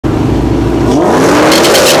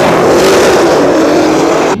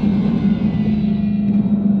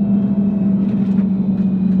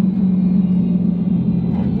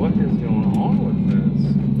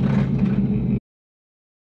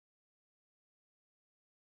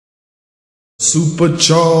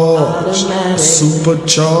Supercharged,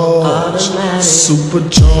 supercharged,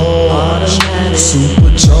 supercharged,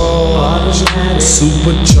 supercharged,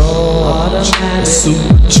 supercharged,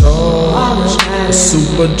 supercharged,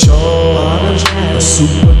 supercharged,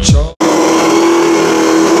 supercharged.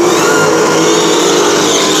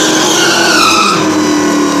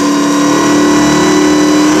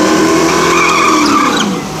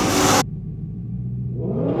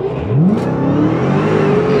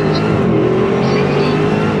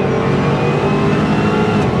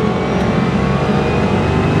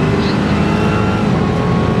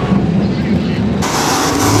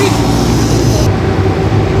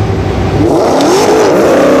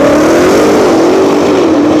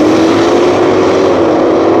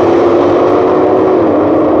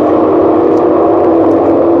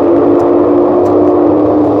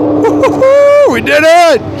 We did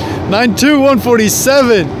it!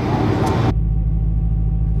 92147.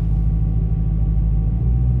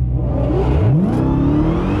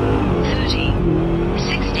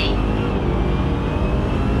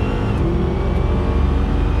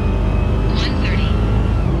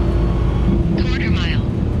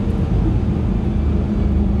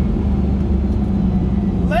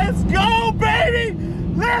 Let's go, baby!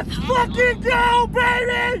 Let's fucking go,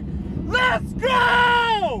 baby! Let's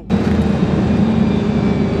go!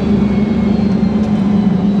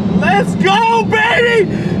 Let's go, baby!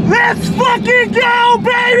 Let's fucking go,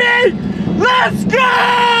 baby! Let's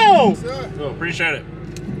go! Oh, appreciate it.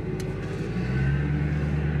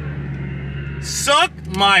 Suck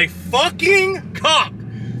my fucking cock!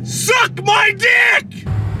 Suck my dick!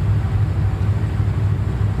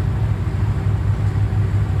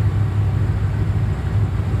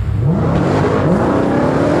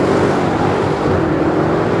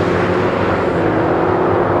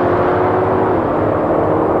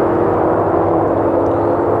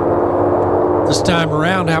 This time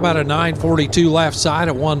around, how about a 942 left side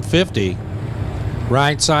at 150?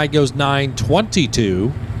 Right side goes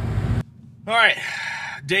 922. All right,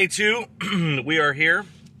 day two, we are here.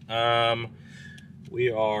 We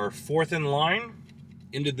are fourth in line.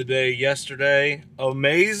 Ended the day yesterday.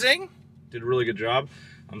 Amazing. Did a really good job.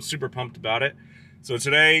 I'm super pumped about it. So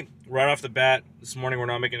today, right off the bat, this morning we're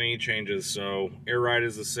not making any changes. So air ride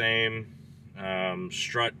is the same.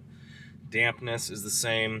 Strut dampness is the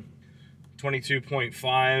same.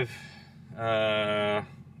 22.5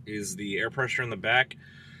 is the air pressure in the back.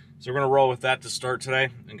 So we're going to roll with that to start today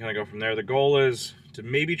and kind of go from there. The goal is to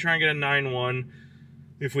maybe try and get a 9.1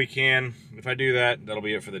 if we can. If I do that, that'll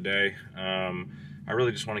be it for the day. I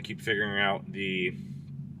really just want to keep figuring out the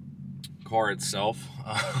car itself.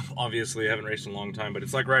 Obviously, I haven't raced in a long time, but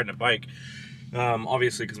it's like riding a bike.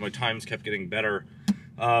 Obviously, because my times kept getting better.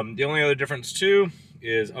 The only other difference, too,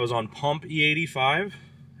 is I was on pump E85.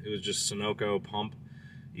 It was just Sunoco pump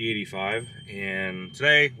E85, and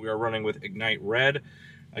today we are running with Ignite Red.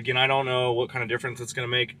 Again, I don't know what kind of difference it's going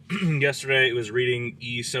to make. Yesterday it was reading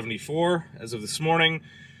E74. As of this morning,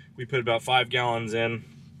 we put about 5 gallons in,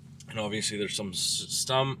 and obviously there's some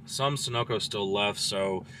Sunoco still left,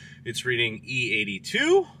 so it's reading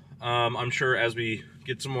E82. I'm sure as we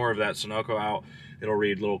get some more of that Sunoco out, it'll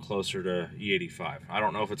read a little closer to E85. I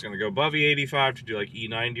don't know if it's going to go above E85 to do like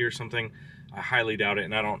E90 or something. I highly doubt it,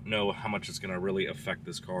 and I don't know how much it's going to really affect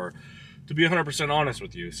this car, to be 100% honest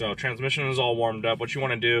with you. So transmission is all warmed up. What you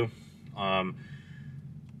want to do,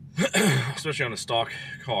 especially on a stock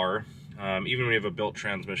car, even when you have a built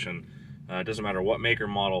transmission, it doesn't matter what make or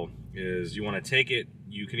model, is you want to take it,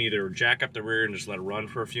 you can either jack up the rear and just let it run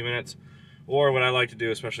for a few minutes, or what I like to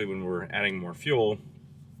do, especially when we're adding more fuel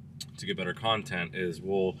to get better content, is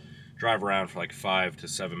we'll drive around for like 5 to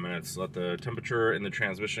 7 minutes, let the temperature in the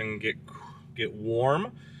transmission get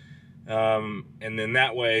warm, and then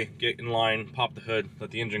that way get in line, pop the hood,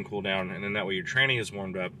 let the engine cool down, and then that way your tranny is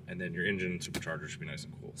warmed up, and then your engine supercharger should be nice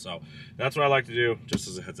and cool. So that's what I like to do, just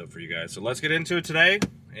as a heads up for you guys. So let's get into it today,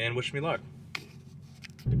 and wish me luck.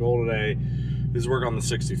 The goal today is work on the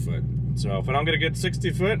 60 foot. So if I don't get a good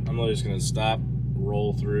 60 foot, I'm really just going to stop,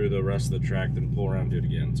 roll through the rest of the track, then pull around and do it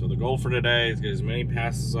again. So the goal for today is get as many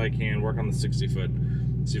passes as I can, work on the 60 foot,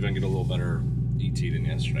 see if I can get a little better ET than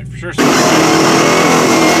yesterday, for sure.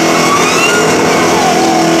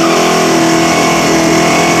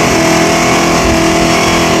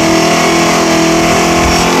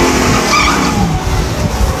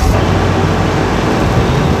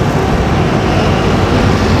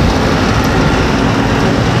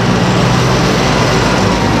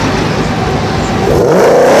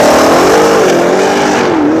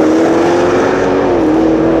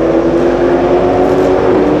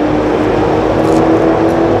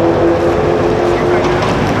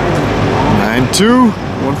 142,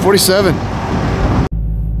 147.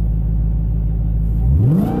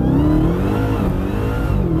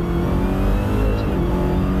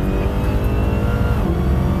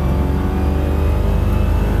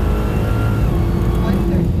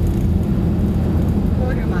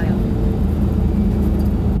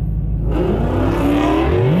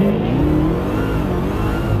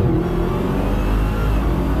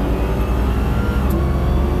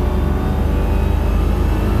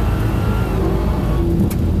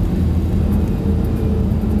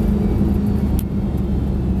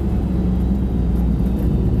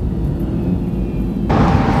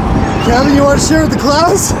 Kevin, you want to share with the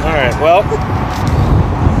class? All right, well,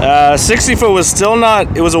 60 foot was still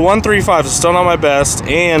not, it was a 135, so still not my best,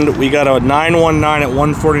 and we got a 919 at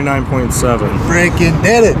 149.7. Freaking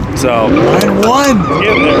did it. So, 9-1.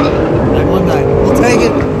 getting there. 919. We'll take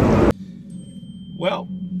it. Well,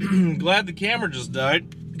 glad the camera just died,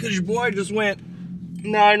 because your boy just went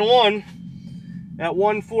 9-1 at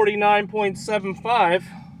 149.75.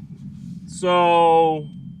 So,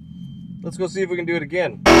 let's go see if we can do it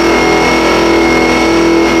again.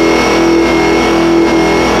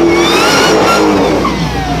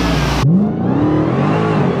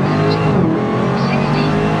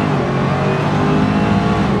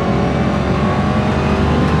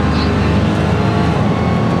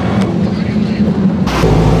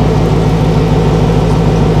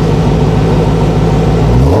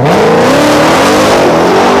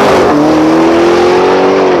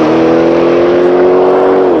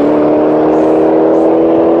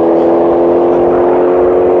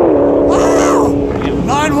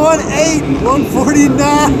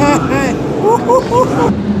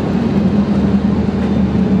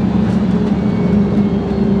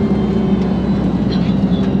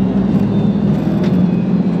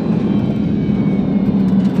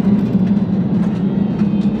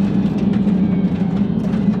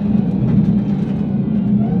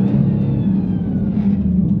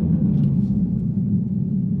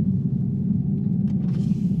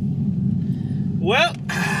 Well,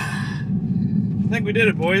 I think we did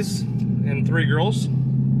it, boys and 3 girls.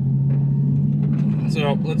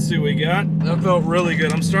 So let's see what we got. That felt really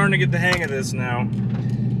good. I'm starting to get the hang of this now.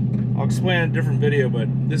 I'll explain in a different video, but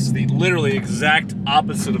this is the literally exact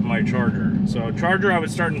opposite of my Charger. So Charger, I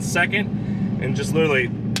would start in second and just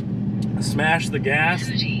literally smash the gas.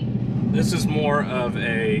 This is more of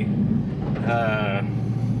a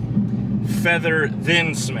feather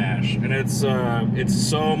then smash, and it's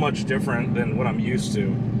so much different than what I'm used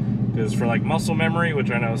to. Because for like muscle memory,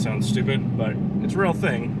 which I know sounds stupid, but it's a real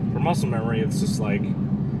thing. For muscle memory, it's just like,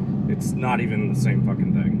 it's not even the same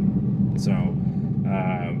fucking thing. So,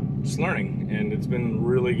 just learning, and it's been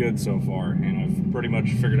really good so far. And I've pretty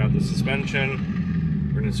much figured out the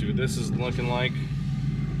suspension. We're gonna see what this is looking like.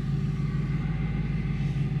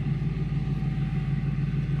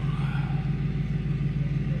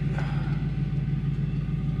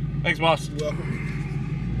 Thanks, boss. You're welcome.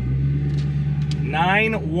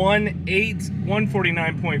 918,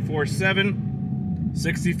 149.47,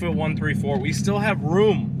 60 foot 134. We still have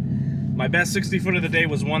room. My best 60 foot of the day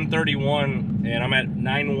was 131, and I'm at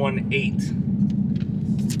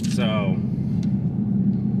 918. So,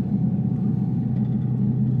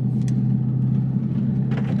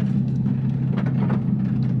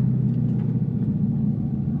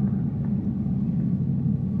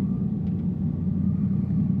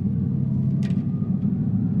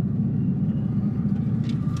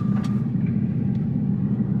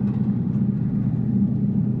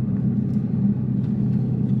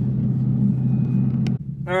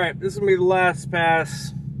 alright, this is going to be the last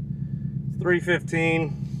pass. It's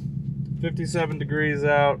 3:15, 57 degrees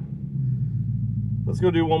out. Let's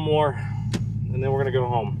go do one more, and then we're going to go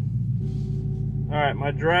home. Alright,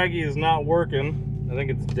 my draggy is not working. I think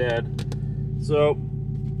it's dead. So,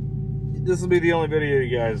 this will be the only video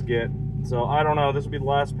you guys get. So, I don't know. This will be the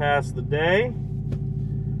last pass of the day.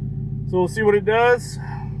 So, we'll see what it does,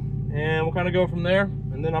 and we'll kind of go from there.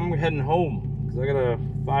 And then I'm heading home, because I got a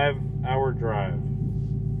 5-hour drive.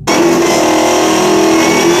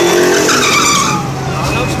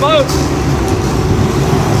 No smoke.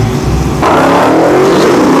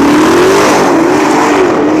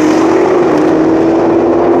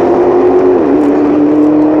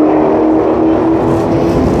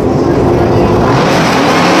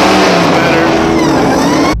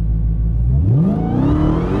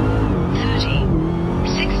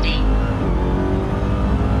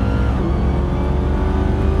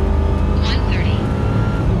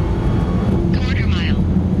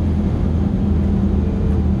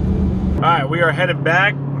 Alright, we are headed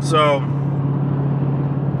back. So,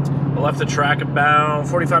 I left the track about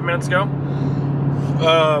 45 minutes ago.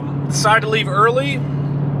 Decided to leave early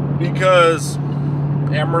because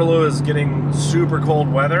Amarillo is getting super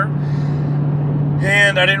cold weather,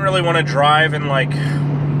 and I didn't really want to drive in like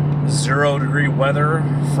 0-degree weather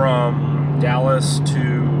from Dallas to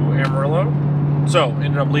Amarillo, so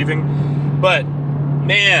ended up leaving. But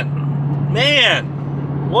man,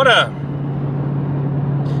 what a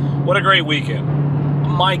great weekend.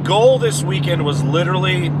 My goal this weekend was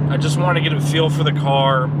literally, I just wanted to get a feel for the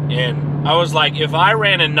car, and I was like, if I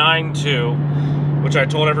ran a 9.2, which I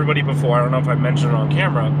told everybody before, I don't know if I mentioned it on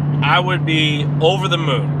camera, I would be over the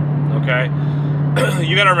moon, okay?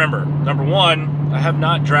 You gotta remember, number one, I have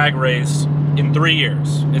not drag raced in 3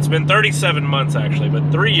 years. It's been 37 months actually,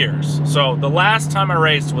 but 3 years. So the last time I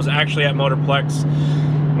raced was actually at Motorplex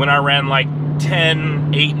when I ran like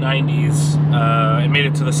 10 890s and made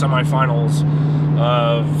it to the semifinals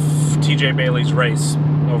of TJ Bailey's race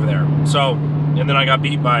over there. So, and then I got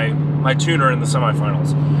beat by my tuner in the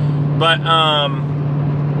semifinals. But,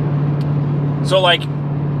 so like,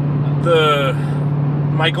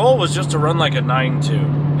 my goal was just to run like a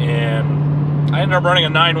 9.2, and I ended up running a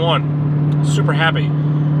 9.1. Super happy.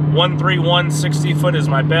 1.31 60 foot is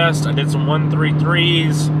my best. I did some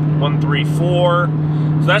 1.33s,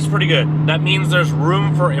 1.34. So that's pretty good. That means there's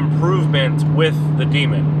room for improvement with the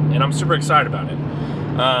Demon, and I'm super excited about it.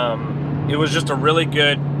 It was just a really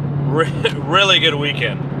good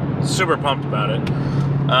weekend. Super pumped about it.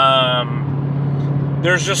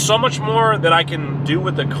 There's just so much more that I can do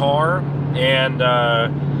with the car, and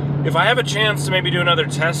if I have a chance to maybe do another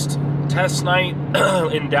test night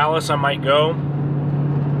in Dallas, I might go.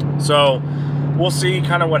 So we'll see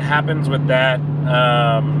kind of what happens with that.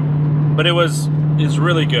 But it's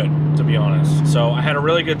really good, to be honest. So I had a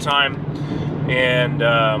really good time, and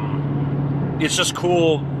it's just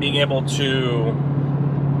cool being able to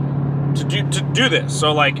do this.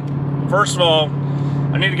 So like, first of all,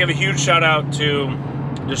 I need to give a huge shout out to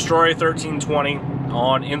Destroy1320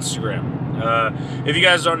 on Instagram. If you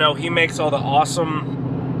guys don't know, he makes all the awesome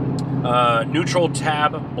neutral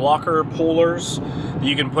tab blocker pullers that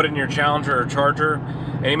you can put in your Challenger or Charger,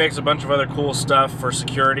 and he makes a bunch of other cool stuff for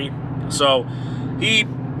security. So he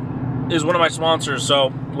is one of my sponsors,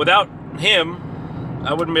 so without him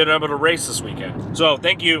I wouldn't be able to race this weekend. So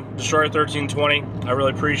thank you, Destroy1320. I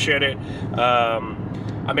really appreciate it.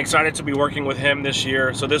 I'm excited to be working with him this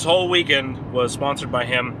year. So this whole weekend was sponsored by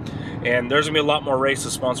him, and there's gonna be a lot more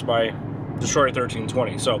races sponsored by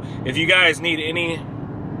Destroy1320. So if you guys need any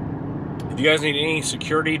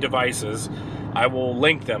security devices, I will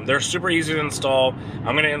link them. They're super easy to install.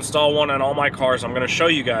 I'm going to install one on all my cars. I'm going to show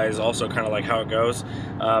you guys also kind of like how it goes.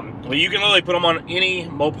 But you can literally put them on any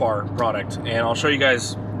MOPAR product, and I'll show you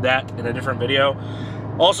guys that in a different video.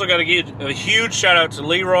 Also got to give a huge shout out to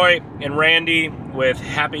Leroy and Randy with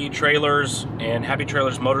Happy Trailers and Happy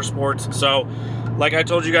Trailers Motorsports. So like I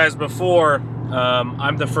told you guys before,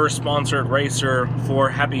 I'm the first sponsored racer for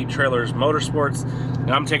Happy Trailers Motorsports,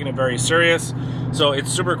 and I'm taking it very serious. So it's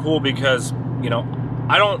super cool because, you know,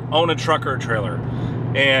 I don't own a truck or a trailer,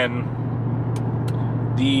 and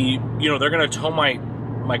they're gonna tow my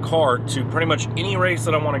car to pretty much any race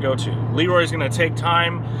that I want to go to. Leroy's gonna take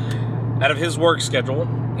time out of his work schedule,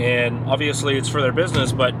 and obviously it's for their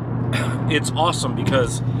business, but it's awesome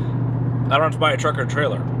because I don't have to buy a truck or a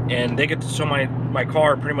trailer, and they get to tow my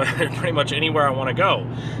car pretty much anywhere I want to go.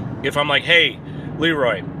 If I'm like, hey,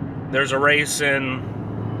 Leroy, there's a race in,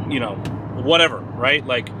 you know, whatever, right?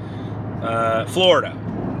 Like Florida.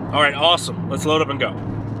 All right, awesome. Let's load up and go.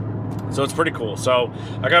 So it's pretty cool. So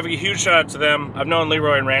I got to give a huge shout out to them. I've known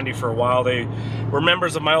Leroy and Randy for a while. They were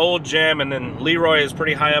members of my old gym, and then Leroy is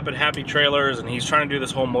pretty high up at Happy Trailers, and he's trying to do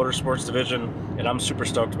this whole motorsports division, and I'm super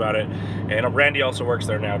stoked about it. And Randy also works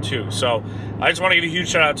there now too. So I just want to give a huge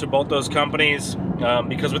shout out to both those companies,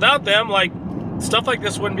 because without them, like, stuff like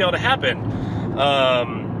this wouldn't be able to happen.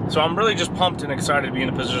 So I'm really just pumped and excited to be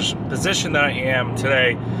in the position that I am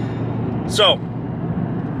today. So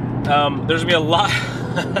there's gonna be a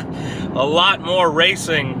lot more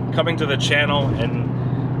racing coming to the channel, and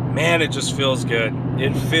man, it just feels good.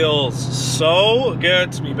 It feels so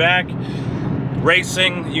good to be back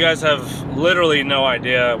racing. You guys have literally no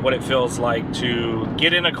idea what it feels like to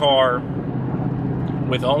get in a car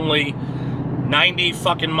with only 90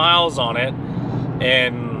 fucking miles on it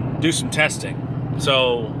and do some testing.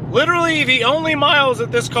 So literally the only miles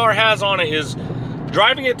that this car has on it is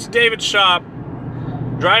driving it to David's shop,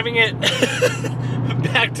 driving it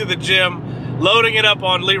back to the gym, loading it up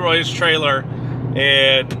on Leroy's trailer,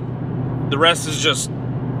 and the rest is just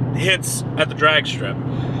hits at the drag strip.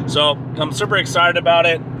 So I'm super excited about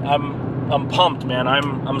it. I'm pumped, man.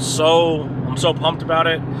 I'm so pumped about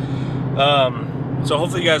it. So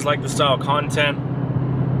hopefully you guys like this style of content.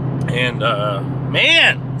 And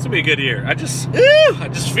man, it's gonna be a good year. I just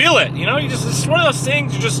feel it. You know, it's one of those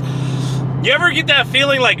things. You ever get that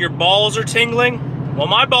feeling like your balls are tingling? Well,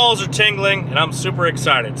 my balls are tingling, and I'm super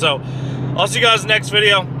excited. So I'll see you guys in the next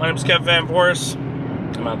video. My name is Kev Van Forest.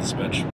 I'm out this bitch.